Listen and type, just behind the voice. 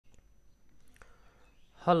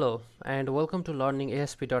Hello and welcome to Learning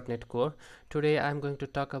ASP.NET Core. Today I'm going to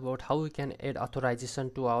talk about how we can add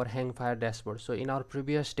authorization to our Hangfire dashboard. So in our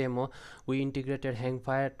previous demo, we integrated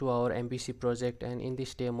Hangfire to our MVC project, and in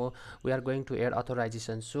this demo we are going to add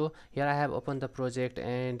authorization. So here I have opened the project,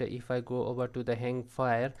 and if I go over to the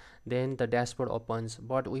Hangfire, then the dashboard opens,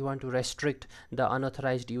 but we want to restrict the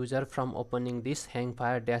unauthorized user from opening this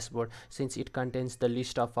Hangfire dashboard since it contains the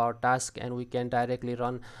list of our tasks, and we can directly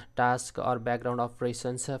run task or background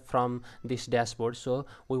operations from this dashboard. So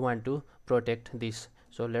we want to protect this,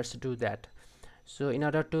 so let's do that. So in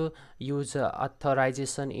order to use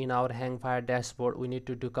authorization in our Hangfire dashboard, we need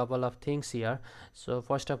to do couple of things here. So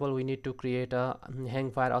first of all, we need to create a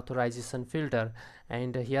Hangfire authorization filter,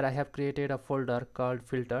 and here I have created a folder called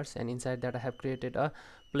filters, and inside that I have created a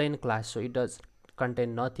plain class, so it does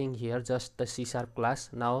contain nothing here, just the C# class.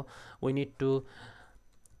 Now we need to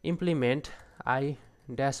implement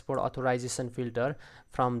dashboard authorization filter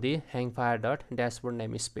from the hangfire.dashboard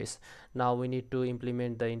namespace. Now we need to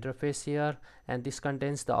implement the interface here, and this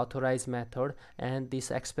contains the authorize method, and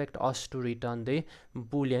this expect us to return the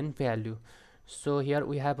boolean value. So here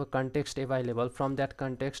we have a context available. From that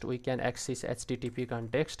context we can access HTTP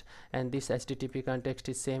context, and this HTTP context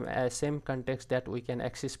is same context that we can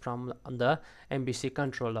access from the MVC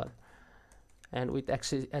controller. And with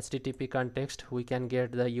HTTP context we can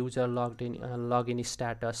get the user logged in login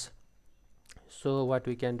status. So what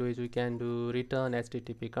we can do is we can do return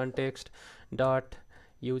HTTP context dot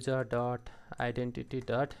user dot identity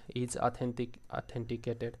dot is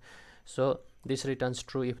authenticated. So this returns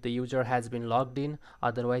true if the user has been logged in,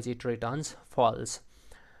 otherwise it returns false.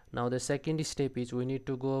 Now the second step is we need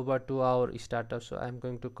to go over to our startup. So I'm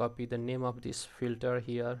going to copy the name of this filter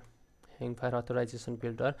here, Hangfire authorization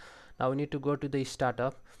filter. Now we need to go to the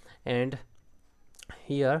startup, and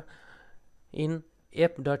here in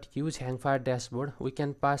app.use Hangfire dashboard we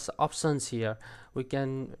can pass options here. We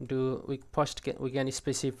can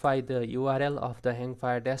specify the URL of the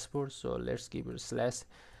Hangfire dashboard, so let's give it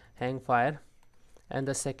 /Hangfire, and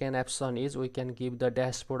the second option is we can give the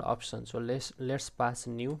dashboard option. So let's pass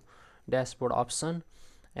new dashboard option,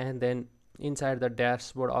 and then inside the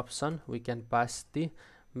dashboard option we can pass the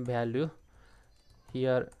value.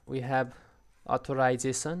 Here we have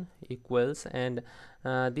authorization equals, and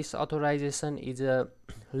this authorization is a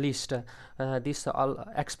list. This all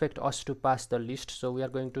expect us to pass the list, so we are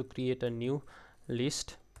going to create a new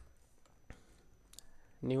list,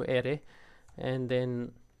 new array, and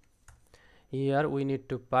then here we need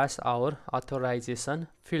to pass our authorization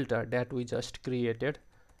filter that we just created.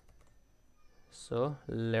 So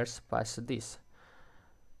let's pass this.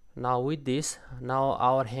 Now with this, now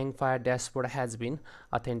our Hangfire dashboard has been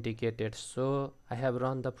authenticated. So I have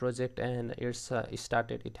run the project and it's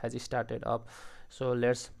it has started up. So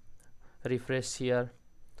let's refresh here,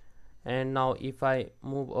 and now if I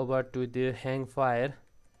move over to the Hangfire,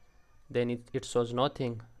 then it shows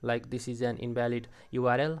nothing, like this is an invalid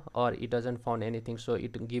URL or it doesn't found anything, so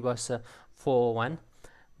it give us a 401.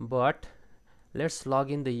 But let's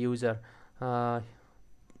log in the user, and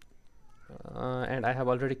I have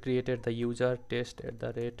already created the user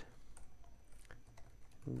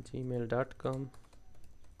test@gmail.com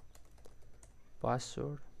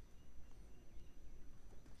password.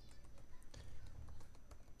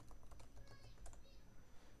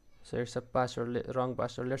 So it's a wrong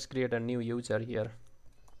password. Let's create a new user here,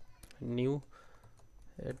 new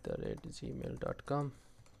 @gmail.com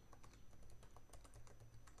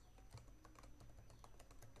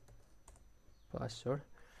password,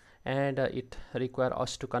 and it requires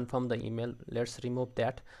us to confirm the email. Let's remove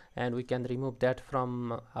that, and we can remove that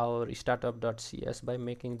from our startup.cs by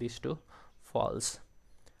making this to false.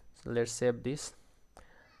 So let's save this,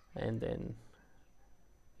 and then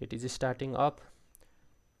it is starting up.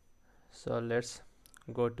 So let's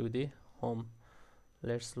go to the home,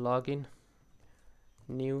 let's log in,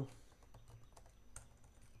 new,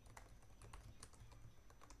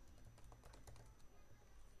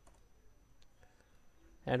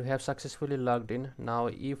 and we have successfully logged in. Now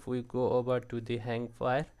if we go over to the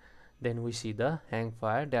Hangfire, then we see the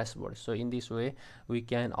Hangfire dashboard. So in this way we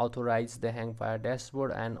can authorize the Hangfire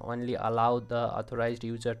dashboard and only allow the authorized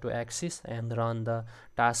user to access and run the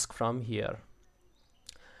task from here.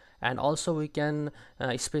 And also we can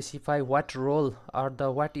specify what role or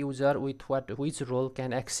what user with which role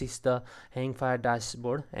can access the Hangfire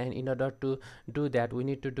dashboard, and in order to do that we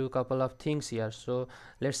need to do a couple of things here. So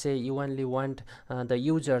let's say you only want the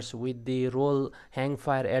users with the role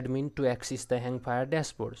Hangfire admin to access the Hangfire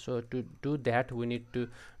dashboard. So to do that we need to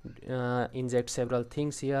inject several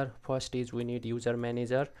things here. First is we need user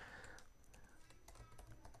manager,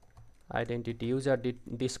 identity user.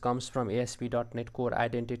 This comes from ASP.NET Core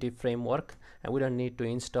Identity Framework, and we don't need to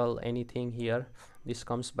install anything here. This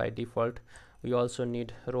comes by default. We also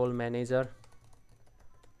need role manager,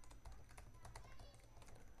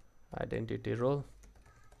 identity role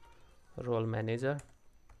manager,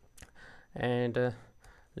 and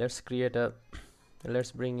let's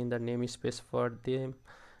bring in the namespace for them,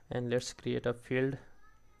 and let's create a field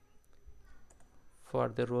for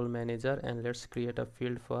the role manager, and let's create a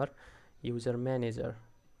field for user manager.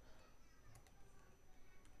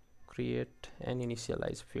 Create and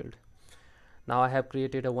initialize field. Now I have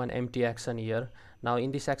created one empty action here. Now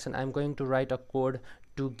in this action I'm going to write a code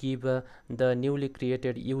to give the newly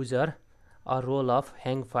created user a role of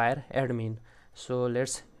Hangfire admin. So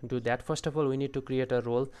let's do that. First of all, we need to create a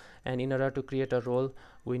role, and in order to create a role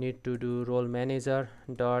we need to do role manager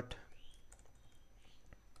dot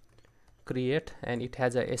create, and it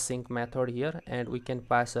has a async method here, and we can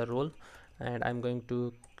pass a role, and I'm going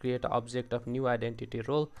to create an object of new identity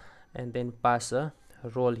role and then pass a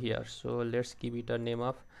role here. So let's give it a name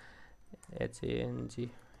of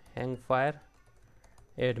Hangfire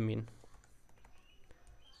admin.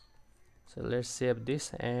 So let's save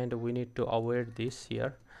this, and we need to await this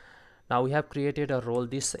here. Now we have created a role.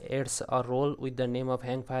 This adds a role with the name of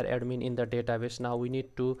Hangfire admin in the database. Now we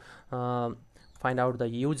need to find out the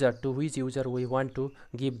user, to which user we want to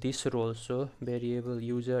give this role. So variable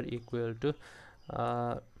user equal to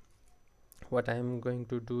what I am going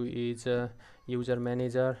to do is user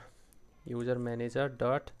manager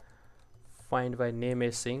dot find by name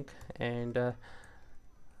async, and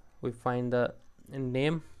we find the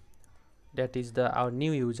name, that is our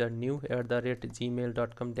new user,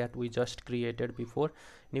 new@gmail.com, that we just created before,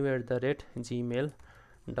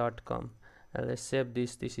 new@gmail.com. Let's save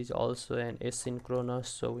this. This is also an asynchronous,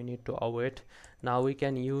 so we need to await. Now we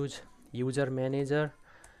can use user manager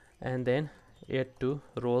and then add to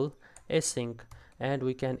role async, and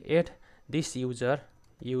we can add this user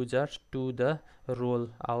to the role,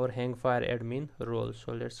 our Hangfire admin role.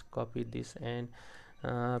 So let's copy this and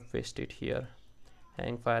paste it here,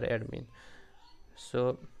 Hangfire admin.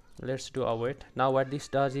 So let's do await. Now what this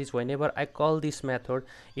does is, whenever I call this method,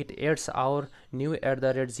 it adds our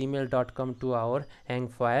new@gmail.com to our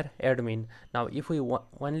Hangfire admin. Now if we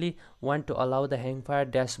only want to allow the Hangfire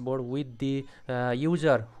dashboard with the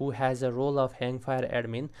user who has a role of Hangfire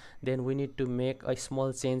admin, then we need to make a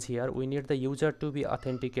small change here. We need the user to be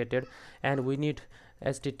authenticated, and we need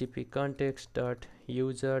http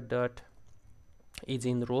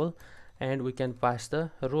context.user.isinRole, and we can pass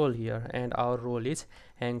the role here, and our role is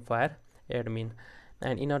Hangfire admin.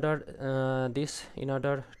 And in order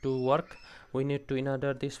to work, we need to,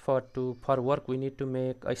 we need to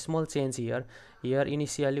make a small change here.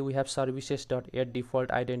 Initially we have services.add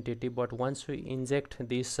default identity, but once we inject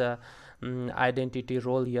this identity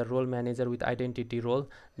role here, role manager with identity role,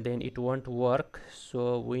 then it won't work.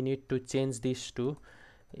 So we need to change this to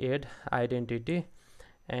add identity,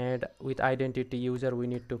 and with identity user we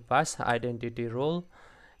need to pass identity role,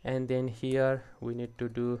 and then here we need to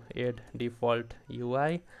do add default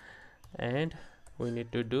UI, and we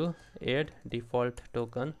need to do add default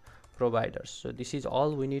token providers. So this is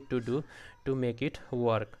all we need to do to make it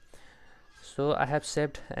work. So I have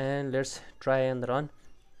saved, and let's try and run.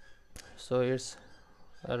 So it's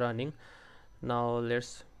running. Now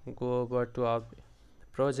let's go over to our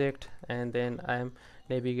project, and then I'm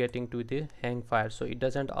navigating to the Hangfire. So it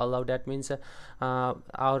doesn't allow, that means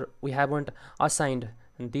we haven't assigned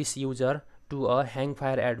this user to a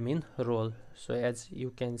Hangfire admin role. So as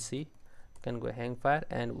you can see, you can go Hangfire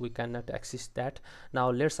and we cannot access that.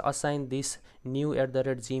 Now let's assign this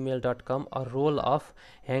new@gmail.com a role of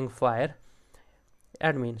Hangfire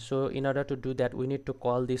admin. So in order to do that, we need to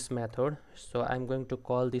call this method. So I'm going to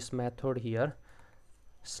call this method here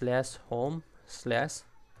 /home/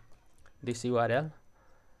 this URL,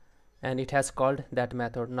 and it has called that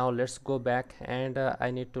method. Now let's go back, and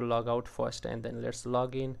I need to log out first, and then let's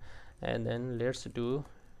log in, and then let's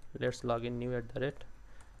log in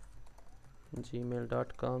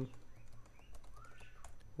new@gmail.com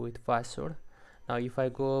with password. Now if I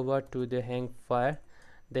go over to the Hangfire,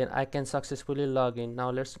 then I can successfully log in. Now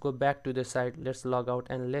let's go back to the site, let's log out,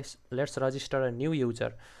 and let's register a new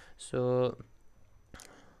user. So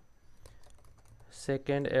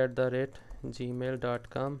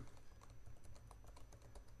second@gmail.com,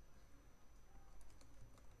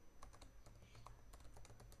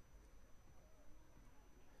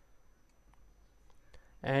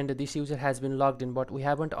 and this user has been logged in, but we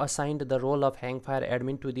haven't assigned the role of Hangfire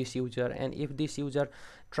admin to this user. And if this user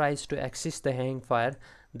tries to access the Hangfire,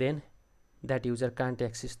 then that user can't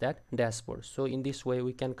access that dashboard. So in this way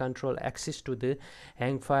we can control access to the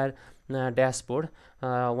Hangfire dashboard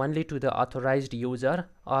only to the authorized user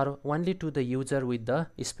or only to the user with the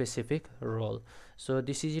specific role. So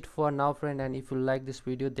this is it for now, friend, and if you like this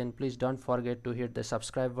video, then please don't forget to hit the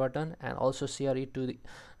subscribe button and also share it to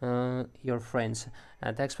your friends.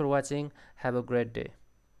 And thanks for watching. Have a great day.